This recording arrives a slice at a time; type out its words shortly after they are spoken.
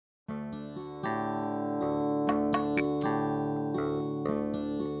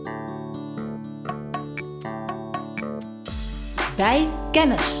Bij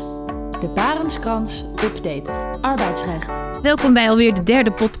Kennis, de Barenskrans Update arbeidsrecht. Welkom bij alweer de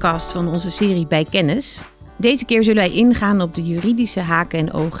derde podcast van onze serie Bij Kennis. Deze keer zullen wij ingaan op de juridische haken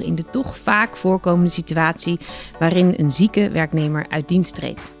en ogen in de toch vaak voorkomende situatie waarin een zieke werknemer uit dienst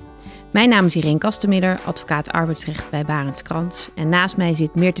treedt. Mijn naam is Irene Kastemidder, advocaat arbeidsrecht bij Barenskrans. En naast mij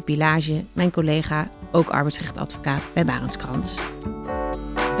zit Meerte Pilage, mijn collega, ook arbeidsrechtadvocaat bij Barenskrans.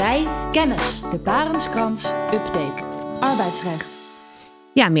 Bij Kennis, de Barenskrans Update arbeidsrecht.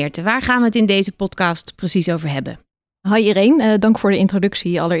 Ja, Meerte, waar gaan we het in deze podcast precies over hebben? Hi Irene, dank voor de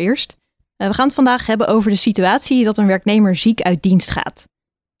introductie allereerst. We gaan het vandaag hebben over de situatie dat een werknemer ziek uit dienst gaat.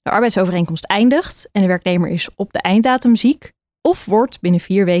 De arbeidsovereenkomst eindigt en de werknemer is op de einddatum ziek of wordt binnen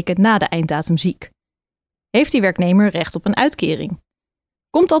 4 weken na de einddatum ziek. Heeft die werknemer recht op een uitkering?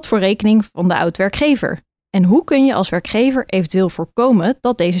 Komt dat voor rekening van de oud-werkgever? En hoe kun je als werkgever eventueel voorkomen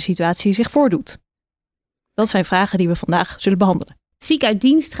dat deze situatie zich voordoet? Dat zijn vragen die we vandaag zullen behandelen. Ziek uit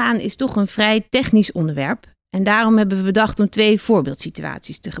dienst gaan is toch een vrij technisch onderwerp. En daarom hebben we bedacht om 2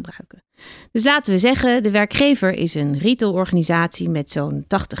 voorbeeldsituaties te gebruiken. Dus laten we zeggen, de werkgever is een retailorganisatie met zo'n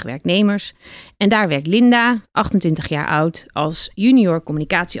 80 werknemers. En daar werkt Linda, 28 jaar oud, als junior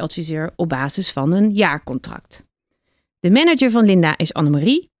communicatieadviseur op basis van een jaarcontract. De manager van Linda is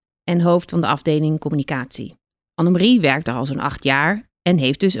Annemarie en hoofd van de afdeling communicatie. Annemarie werkt er al zo'n 8 jaar en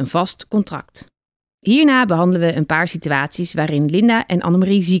heeft dus een vast contract. Hierna behandelen we een paar situaties waarin Linda en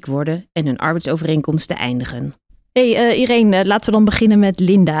Annemarie ziek worden en hun arbeidsovereenkomsten eindigen. Hey Irene, laten we dan beginnen met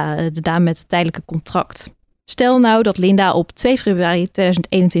Linda, de dame met het tijdelijke contract. Stel nou dat Linda op 2 februari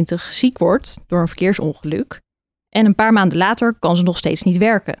 2021 ziek wordt door een verkeersongeluk. En een paar maanden later kan ze nog steeds niet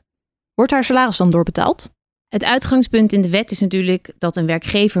werken. Wordt haar salaris dan doorbetaald? Het uitgangspunt in de wet is natuurlijk dat een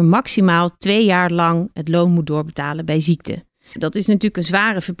werkgever maximaal 2 jaar lang het loon moet doorbetalen bij ziekte. Dat is natuurlijk een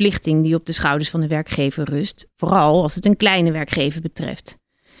zware verplichting die op de schouders van de werkgever rust, vooral als het een kleine werkgever betreft.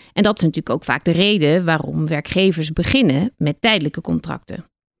 En dat is natuurlijk ook vaak de reden waarom werkgevers beginnen met tijdelijke contracten.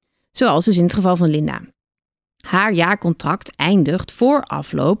 Zoals dus in het geval van Linda. Haar jaarcontract eindigt voor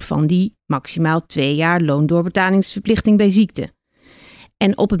afloop van die maximaal 2 jaar loondoorbetalingsverplichting bij ziekte.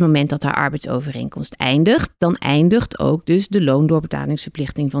 En op het moment dat haar arbeidsovereenkomst eindigt, dan eindigt ook dus de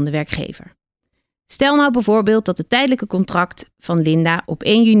loondoorbetalingsverplichting van de werkgever. Stel nou bijvoorbeeld dat het tijdelijke contract van Linda op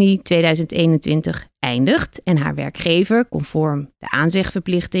 1 juni 2021 eindigt en haar werkgever, conform de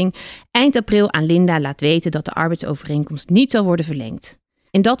aanzegverplichting, eind april aan Linda laat weten dat de arbeidsovereenkomst niet zal worden verlengd.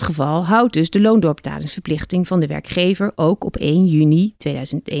 In dat geval houdt dus de loondoorbetalingsverplichting van de werkgever ook op 1 juni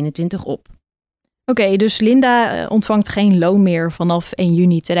 2021 op. Oké, dus Linda ontvangt geen loon meer vanaf 1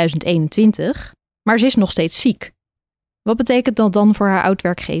 juni 2021, maar ze is nog steeds ziek. Wat betekent dat dan voor haar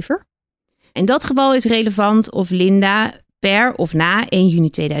oud-werkgever? In dat geval is relevant of Linda per of na 1 juni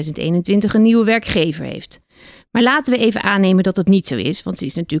 2021 een nieuwe werkgever heeft. Maar laten we even aannemen dat dat niet zo is, want ze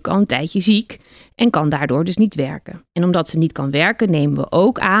is natuurlijk al een tijdje ziek en kan daardoor dus niet werken. En omdat ze niet kan werken, nemen we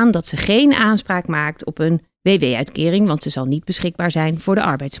ook aan dat ze geen aanspraak maakt op een WW-uitkering, want ze zal niet beschikbaar zijn voor de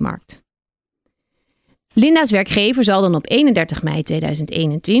arbeidsmarkt. Linda's werkgever zal dan op 31 mei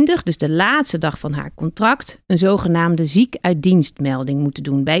 2021, dus de laatste dag van haar contract, een zogenaamde ziek uit dienstmelding moeten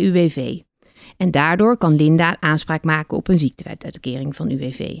doen bij UWV. En daardoor kan Linda aanspraak maken op een ziektewetsuitkering van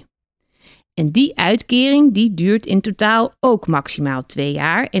UWV. En die uitkering die duurt in totaal ook maximaal 2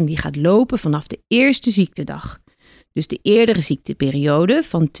 jaar en die gaat lopen vanaf de eerste ziektedag. Dus de eerdere ziekteperiode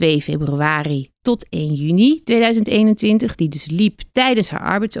van 2 februari tot 1 juni 2021, die dus liep tijdens haar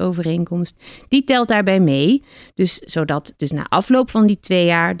arbeidsovereenkomst, die telt daarbij mee. Dus zodat dus na afloop van die 2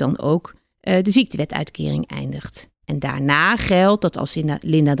 jaar dan ook de ziektewetuitkering eindigt. En daarna geldt dat als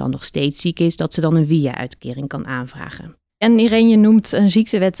Linda dan nog steeds ziek is, dat ze dan een WIA-uitkering kan aanvragen. En Irene, je noemt een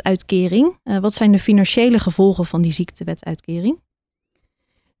ziektewetuitkering. Wat zijn de financiële gevolgen van die ziektewetuitkering?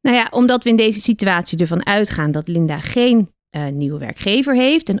 Nou ja, omdat we in deze situatie ervan uitgaan dat Linda geen nieuwe werkgever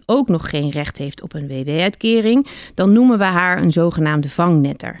heeft en ook nog geen recht heeft op een WW-uitkering, dan noemen we haar een zogenaamde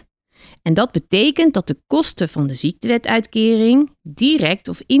vangnetter. En dat betekent dat de kosten van de ziektewetuitkering direct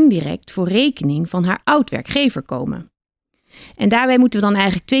of indirect voor rekening van haar oud-werkgever komen. En daarbij moeten we dan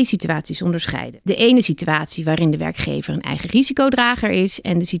eigenlijk 2 situaties onderscheiden. De ene situatie waarin de werkgever een eigen risicodrager is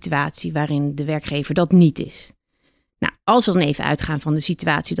en de situatie waarin de werkgever dat niet is. Nou, als we dan even uitgaan van de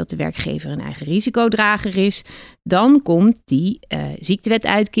situatie dat de werkgever een eigen risicodrager is, dan komt die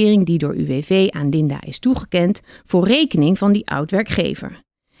ziektewetuitkering die door UWV aan Linda is toegekend voor rekening van die oud-werkgever.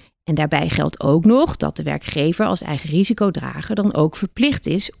 En daarbij geldt ook nog dat de werkgever als eigen risicodrager dan ook verplicht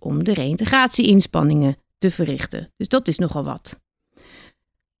is om de reïntegratie-inspanningen te verrichten. Dus dat is nogal wat.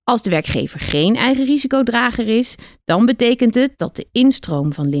 Als de werkgever geen eigen risicodrager is, dan betekent het dat de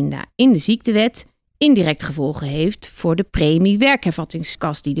instroom van Linda in de ziektewet indirect gevolgen heeft voor de premie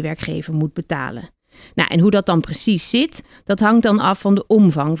werkervattingskas die de werkgever moet betalen. Nou, en hoe dat dan precies zit, dat hangt dan af van de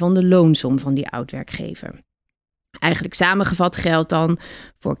omvang van de loonsom van die oud-werkgever. Eigenlijk samengevat geldt dan,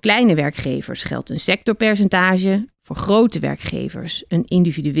 voor kleine werkgevers geldt een sectorpercentage, voor grote werkgevers een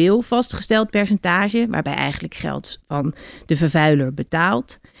individueel vastgesteld percentage, waarbij eigenlijk geldt van de vervuiler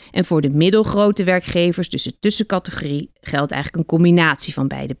betaalt. En voor de middelgrote werkgevers, dus de tussencategorie, geldt eigenlijk een combinatie van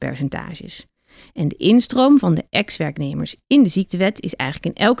beide percentages. En de instroom van de ex-werknemers in de ziektewet is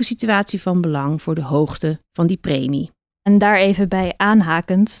eigenlijk in elke situatie van belang voor de hoogte van die premie. En daar even bij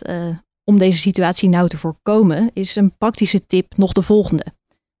aanhakend, om deze situatie nou te voorkomen, is een praktische tip nog de volgende.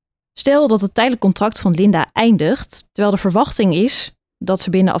 Stel dat het tijdelijk contract van Linda eindigt, terwijl de verwachting is dat ze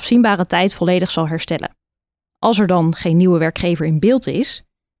binnen afzienbare tijd volledig zal herstellen. Als er dan geen nieuwe werkgever in beeld is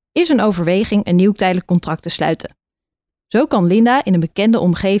een overweging een nieuw tijdelijk contract te sluiten. Zo kan Linda in een bekende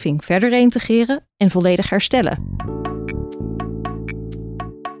omgeving verder reintegreren en volledig herstellen.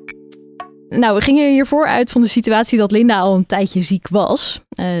 Nou, we gingen hiervoor uit van de situatie dat Linda al een tijdje ziek was.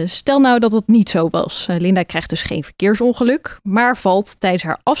 Stel nou dat het niet zo was. Linda krijgt dus geen verkeersongeluk, maar valt tijdens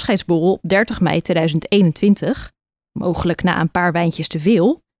haar afscheidsborrel op 30 mei 2021, mogelijk na een paar wijntjes te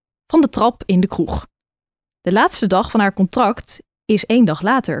veel, van de trap in de kroeg. De laatste dag van haar contract is 1 dag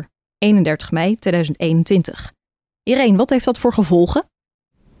later, 31 mei 2021. Irene, wat heeft dat voor gevolgen?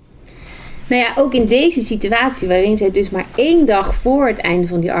 Nou ja, ook in deze situatie, waarin zij dus maar 1 dag voor het einde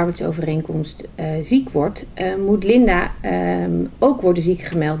van die arbeidsovereenkomst ziek wordt, moet Linda ook worden ziek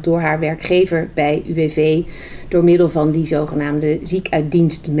gemeld door haar werkgever bij UWV door middel van die zogenaamde ziek uit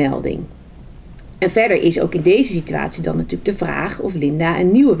dienstmelding. En verder is ook in deze situatie dan natuurlijk de vraag of Linda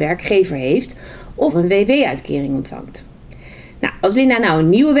een nieuwe werkgever heeft of een WW-uitkering ontvangt. Nou, als Linda nou een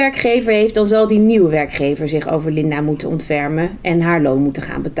nieuwe werkgever heeft, dan zal die nieuwe werkgever zich over Linda moeten ontfermen en haar loon moeten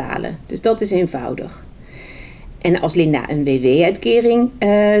gaan betalen. Dus dat is eenvoudig. En als Linda een WW-uitkering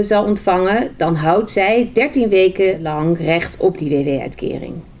zal ontvangen, dan houdt zij 13 weken lang recht op die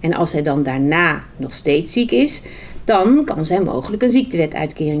WW-uitkering. En als zij dan daarna nog steeds ziek is, dan kan zij mogelijk een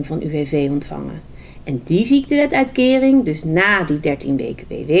ziektewetuitkering van UWV ontvangen. En die ziektewetuitkering, dus na die 13 weken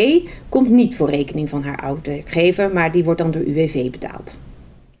WW, komt niet voor rekening van haar oud-werkgever, maar die wordt dan door UWV betaald.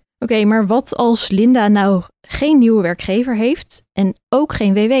 Oké, maar wat als Linda nou geen nieuwe werkgever heeft en ook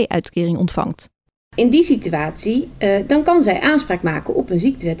geen WW-uitkering ontvangt? In die situatie, dan kan zij aanspraak maken op een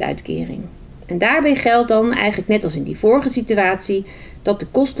ziektewetuitkering. En daarbij geldt dan eigenlijk net als in die vorige situatie dat de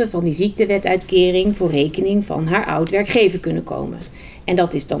kosten van die ziektewetuitkering voor rekening van haar oud-werkgever kunnen komen. En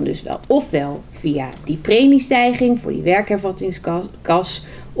dat is dan dus wel ofwel via die premiestijging voor die werkervattingskas,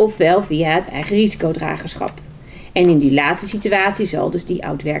 ofwel via het eigen risicodragerschap. En in die laatste situatie zal dus die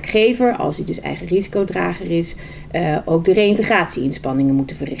oud-werkgever, als hij dus eigen risicodrager is, ook de reïntegratie-inspanningen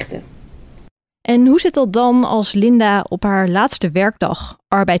moeten verrichten. En hoe zit dat dan als Linda op haar laatste werkdag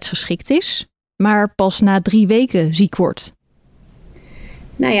arbeidsgeschikt is, maar pas na 3 weken ziek wordt?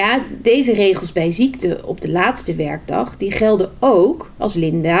 Nou ja, deze regels bij ziekte op de laatste werkdag, die gelden ook als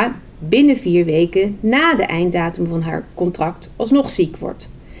Linda binnen 4 weken na de einddatum van haar contract alsnog ziek wordt.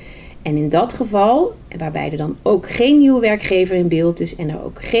 En in dat geval, waarbij er dan ook geen nieuwe werkgever in beeld is en er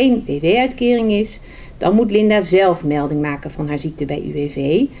ook geen WW-uitkering is, dan moet Linda zelf melding maken van haar ziekte bij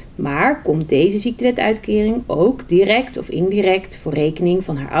UWV, maar komt deze ziektewetuitkering ook direct of indirect voor rekening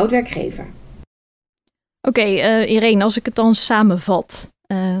van haar oud-werkgever. Oké, Irene, als ik het dan samenvat.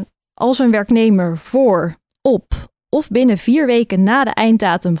 Als een werknemer voor, op of binnen 4 weken na de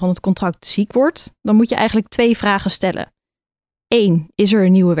einddatum van het contract ziek wordt, dan moet je eigenlijk 2 vragen stellen. 1. Is er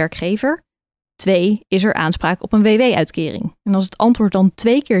een nieuwe werkgever? 2. Is er aanspraak op een WW-uitkering? En als het antwoord dan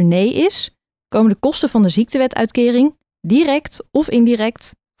 2 keer nee is, komen de kosten van de ziektewetuitkering direct of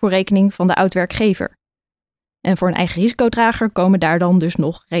indirect voor rekening van de oud-werkgever. En voor een eigen risicodrager komen daar dan dus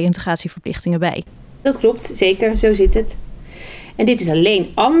nog reïntegratieverplichtingen bij. Dat klopt, zeker, zo zit het. En dit is alleen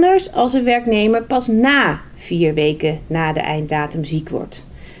anders als een werknemer pas na 4 weken na de einddatum ziek wordt.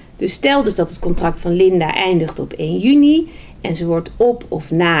 Dus stel dus dat het contract van Linda eindigt op 1 juni en ze wordt op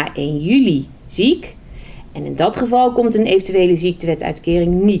of na 1 juli ziek. En in dat geval komt een eventuele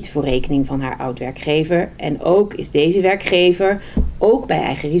ziektewetuitkering niet voor rekening van haar oud-werkgever. En ook is deze werkgever, ook bij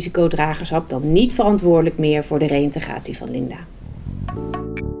eigen risicodragerschap, dan niet verantwoordelijk meer voor de reïntegratie van Linda.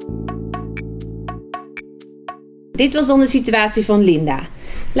 Dit was dan de situatie van Linda.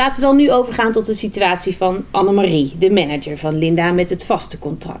 Laten we dan nu overgaan tot de situatie van Annemarie, de manager van Linda met het vaste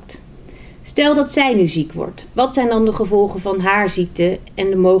contract. Stel dat zij nu ziek wordt. Wat zijn dan de gevolgen van haar ziekte en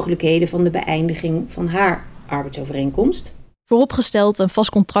de mogelijkheden van de beëindiging van haar arbeidsovereenkomst? Vooropgesteld, een vast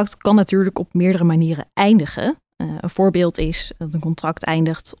contract kan natuurlijk op meerdere manieren eindigen. Een voorbeeld is dat een contract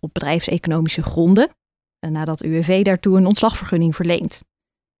eindigt op bedrijfseconomische gronden, nadat UWV daartoe een ontslagvergunning verleent.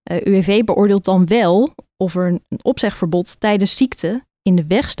 UWV beoordeelt dan wel of er een opzegverbod tijdens ziekte in de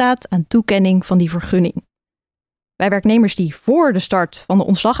weg staat aan toekenning van die vergunning. Bij werknemers die voor de start van de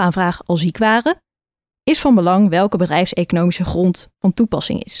ontslagaanvraag al ziek waren, is van belang welke bedrijfseconomische grond van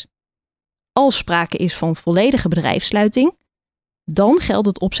toepassing is. Als sprake is van volledige bedrijfssluiting, dan geldt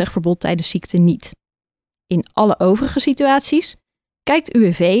het opzegverbod tijdens ziekte niet. In alle overige situaties kijkt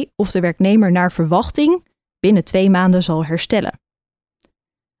UWV of de werknemer naar verwachting binnen 2 maanden zal herstellen.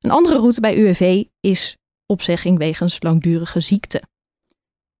 Een andere route bij UWV is opzegging wegens langdurige ziekte.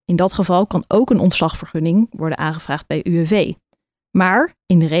 In dat geval kan ook een ontslagvergunning worden aangevraagd bij UWV. Maar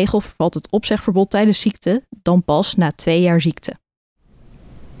in de regel vervalt het opzegverbod tijdens ziekte dan pas na 2 jaar ziekte.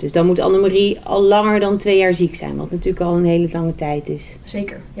 Dus dan moet Annemarie al langer dan 2 jaar ziek zijn, wat natuurlijk al een hele lange tijd is.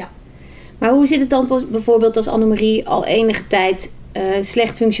 Zeker, ja. Maar hoe zit het dan bijvoorbeeld als Annemarie al enige tijd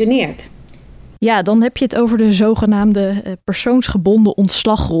slecht functioneert? Ja, dan heb je het over de zogenaamde persoonsgebonden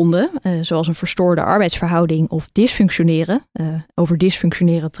ontslaggronden, zoals een verstoorde arbeidsverhouding of dysfunctioneren. Over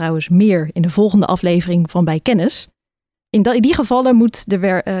dysfunctioneren trouwens meer in de volgende aflevering van Bij Kennis. In die gevallen moet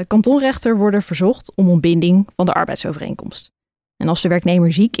de kantonrechter worden verzocht om ontbinding van de arbeidsovereenkomst. En als de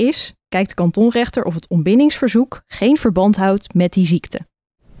werknemer ziek is, kijkt de kantonrechter of het ontbindingsverzoek geen verband houdt met die ziekte.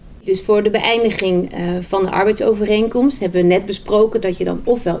 Dus voor de beëindiging van de arbeidsovereenkomst hebben we net besproken dat je dan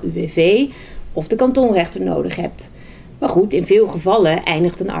ofwel UWV of de kantonrechter nodig hebt. Maar goed, in veel gevallen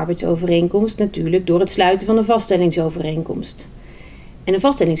eindigt een arbeidsovereenkomst natuurlijk door het sluiten van een vaststellingsovereenkomst. En een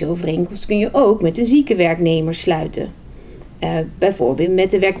vaststellingsovereenkomst kun je ook met een zieke werknemer sluiten. Bijvoorbeeld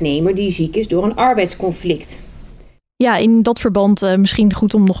met de werknemer die ziek is door een arbeidsconflict. Ja, in dat verband misschien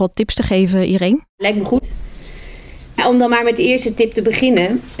goed om nog wat tips te geven, Irene. Lijkt me goed. Om dan maar met de eerste tip te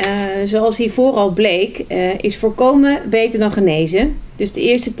beginnen. Zoals hiervoor al bleek, is voorkomen beter dan genezen. Dus de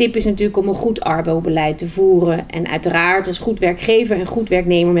eerste tip is natuurlijk om een goed arbobeleid te voeren. En uiteraard als goed werkgever en goed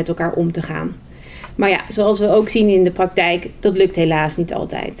werknemer met elkaar om te gaan. Maar ja, zoals we ook zien in de praktijk, dat lukt helaas niet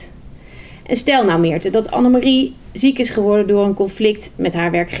altijd. En stel nou Meerte dat Annemarie ziek is geworden door een conflict met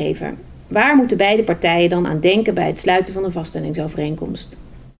haar werkgever. Waar moeten beide partijen dan aan denken bij het sluiten van een vaststellingsovereenkomst?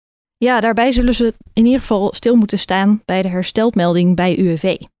 Ja, daarbij zullen ze in ieder geval stil moeten staan bij de herstelmelding bij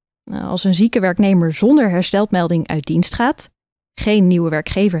UWV. Als een zieke werknemer zonder herstelmelding uit dienst gaat, geen nieuwe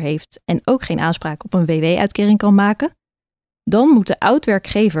werkgever heeft en ook geen aanspraak op een WW-uitkering kan maken, dan moet de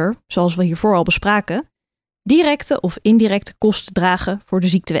oud-werkgever, zoals we hiervoor al bespraken, directe of indirecte kosten dragen voor de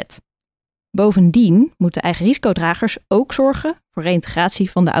ziektewet. Bovendien moeten eigen risicodragers ook zorgen voor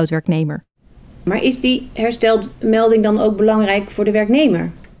reïntegratie van de oud-werknemer. Maar is die herstelmelding dan ook belangrijk voor de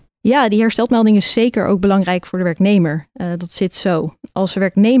werknemer? Ja, die herstelmelding is zeker ook belangrijk voor de werknemer. Dat zit zo. Als de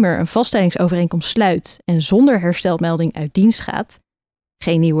werknemer een vaststellingsovereenkomst sluit en zonder herstelmelding uit dienst gaat,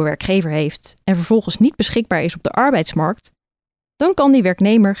 geen nieuwe werkgever heeft en vervolgens niet beschikbaar is op de arbeidsmarkt, dan kan die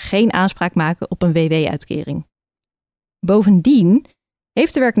werknemer geen aanspraak maken op een WW-uitkering. Bovendien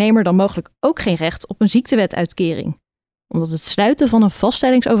heeft de werknemer dan mogelijk ook geen recht op een ziektewetuitkering, omdat het sluiten van een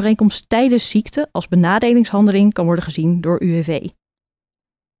vaststellingsovereenkomst tijdens ziekte als benadelingshandeling kan worden gezien door UWV.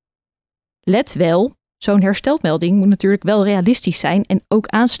 Let wel, zo'n herstelmelding moet natuurlijk wel realistisch zijn en ook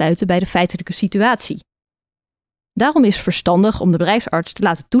aansluiten bij de feitelijke situatie. Daarom is het verstandig om de bedrijfsarts te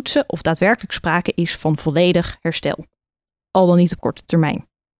laten toetsen of daadwerkelijk sprake is van volledig herstel, al dan niet op korte termijn.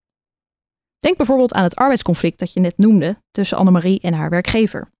 Denk bijvoorbeeld aan het arbeidsconflict dat je net noemde tussen Annemarie en haar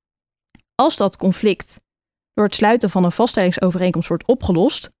werkgever. Als dat conflict door het sluiten van een vaststellingsovereenkomst wordt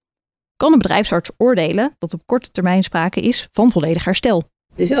opgelost, kan een bedrijfsarts oordelen dat op korte termijn sprake is van volledig herstel.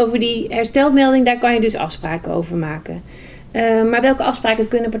 Dus over die herstelmelding, daar kan je dus afspraken over maken. Maar welke afspraken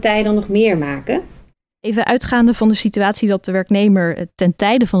kunnen partijen dan nog meer maken? Even uitgaande van de situatie dat de werknemer ten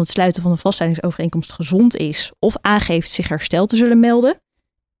tijde van het sluiten van een vaststellingsovereenkomst gezond is of aangeeft zich hersteld te zullen melden,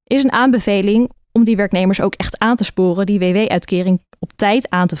 is een aanbeveling om die werknemers ook echt aan te sporen die WW-uitkering op tijd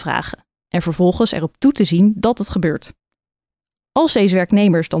aan te vragen en vervolgens erop toe te zien dat het gebeurt. Als deze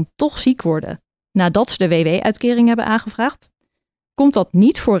werknemers dan toch ziek worden nadat ze de WW-uitkering hebben aangevraagd, komt dat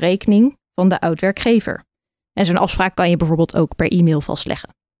niet voor rekening van de oud-werkgever. En zo'n afspraak kan je bijvoorbeeld ook per e-mail vastleggen.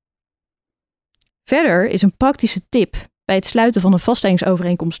 Verder is een praktische tip bij het sluiten van een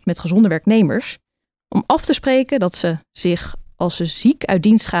vaststellingsovereenkomst met gezonde werknemers om af te spreken dat ze zich, als ze ziek uit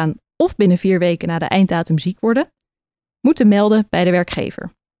dienst gaan of binnen 4 weken na de einddatum ziek worden, moeten melden bij de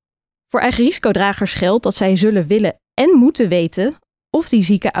werkgever. Voor eigen risicodragers geldt dat zij zullen willen en moeten weten of die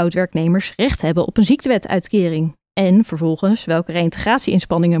zieke oud-werknemers recht hebben op een ziektewetuitkering en vervolgens welke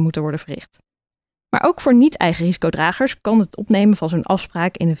reïntegratie-inspanningen moeten worden verricht. Maar ook voor niet-eigen risicodragers kan het opnemen van zo'n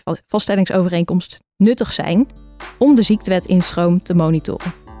afspraak in een vaststellingsovereenkomst nuttig zijn om de ziektewet-instroom te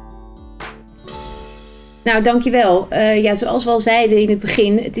monitoren. Nou, dankjewel. Zoals we al zeiden in het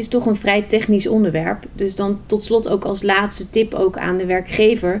begin, het is toch een vrij technisch onderwerp. Dus dan tot slot ook als laatste tip ook aan de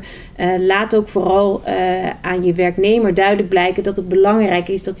werkgever. Laat ook vooral aan je werknemer duidelijk blijken dat het belangrijk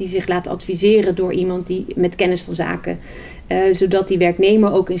is dat hij zich laat adviseren door iemand die met kennis van zaken. Zodat die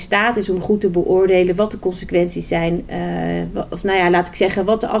werknemer ook in staat is om goed te beoordelen wat de consequenties zijn.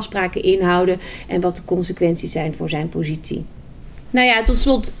 Wat de afspraken inhouden en wat de consequenties zijn voor zijn positie. Nou ja, tot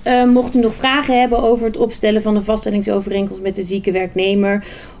slot, mocht u nog vragen hebben over het opstellen van een vaststellingsovereenkomst met de zieke werknemer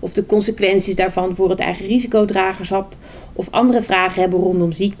of de consequenties daarvan voor het eigen risicodragerschap of andere vragen hebben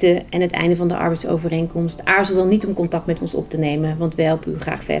rondom ziekte en het einde van de arbeidsovereenkomst, aarzel dan niet om contact met ons op te nemen, want wij helpen u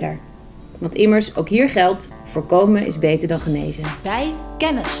graag verder. Want immers, ook hier geldt, voorkomen is beter dan genezen. Bij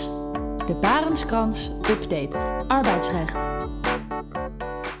Kennis, de Barenskrans Update arbeidsrecht.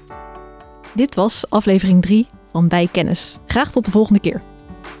 Dit was aflevering 3 van Bij Kennis. Graag tot de volgende keer.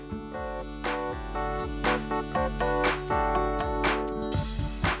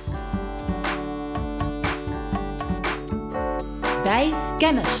 Bij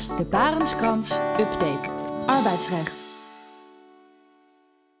Kennis, de Barenskrans Update arbeidsrecht.